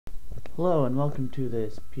Hello and welcome to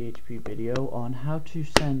this PHP video on how to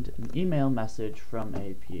send an email message from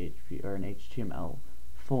a PHP or an HTML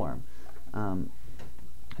form. In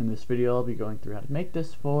this video I'll be going through how to make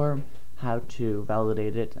this form, how to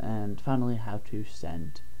validate it, and finally how to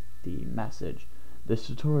send the message. This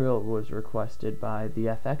tutorial was requested by the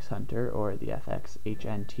FX Hunter, or the FX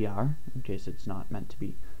HNTR, in case it's not meant to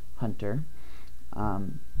be Hunter.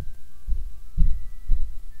 And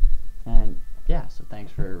yeah, so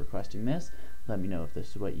thanks for requesting this. Let me know if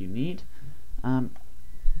this is what you need. So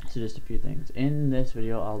just a few things. In this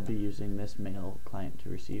video I'll be using this mail client to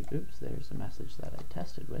receive, oops, there's a message that I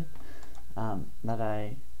tested with, that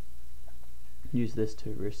I use this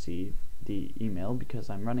to receive the email because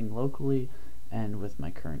I'm running locally and with my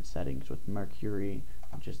current settings with Mercury,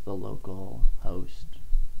 which is the local host,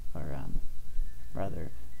 or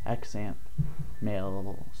rather XAMPP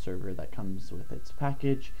mail server that comes with its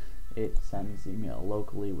package. It sends email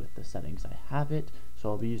locally with the settings I have it, so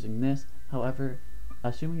I'll be using this. However,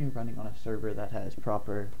 assuming you're running on a server that has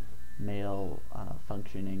proper mail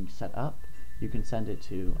functioning set up, you can send it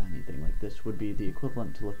to anything. Like this would be the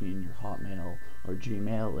equivalent to looking in your Hotmail or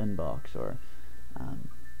Gmail inbox, or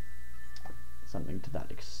something to that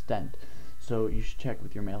extent. So you should check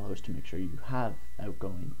with your mail host to make sure you have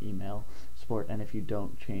outgoing email support, and if you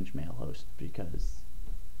don't, change mail host, because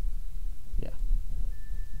yeah.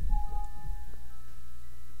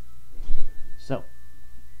 So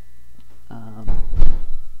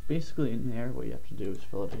basically in there what you have to do is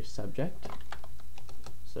fill out a subject.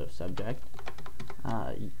 So subject,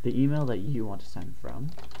 the email that you want to send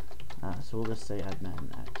from. So we'll just say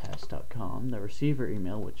admin@test.com. The receiver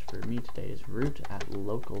email, which for me today is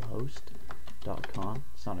root@localhost.com.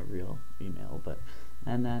 It's not a real email, but,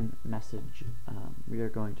 and then message, we are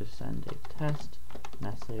going to send a test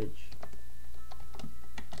message,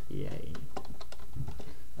 yay.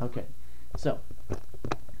 Okay, so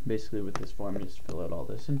basically with this form you just fill out all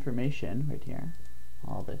this information right here,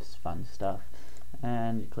 all this fun stuff,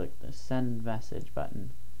 and you click the send message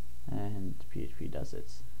button, and PHP does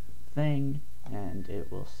its thing, and it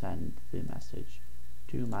will send the message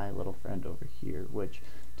to my little friend over here, which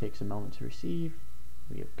takes a moment to receive.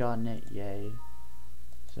 We have gotten it, yay.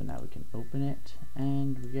 So now we can open it,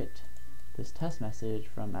 and we get this test message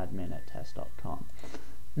from admin@test.com.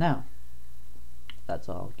 Now, that's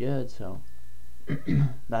all good, so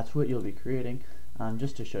that's what you'll be creating.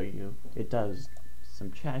 Just to show you, it does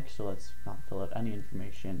some checks, so let's not fill out any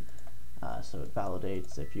information. So it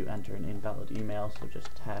validates if you enter an invalid email, so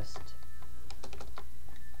just test.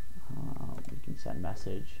 We can send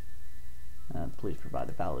message. Please provide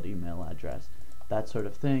a valid email address, that sort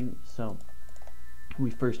of thing. So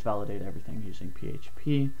we first validate everything using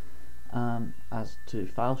PHP. As to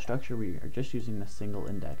file structure, we are just using the single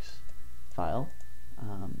index file.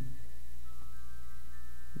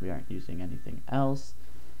 We aren't using anything else,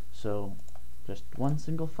 so just one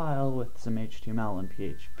single file with some HTML and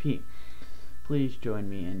PHP. Please join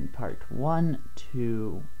me in part 1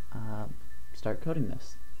 to start coding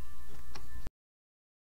this.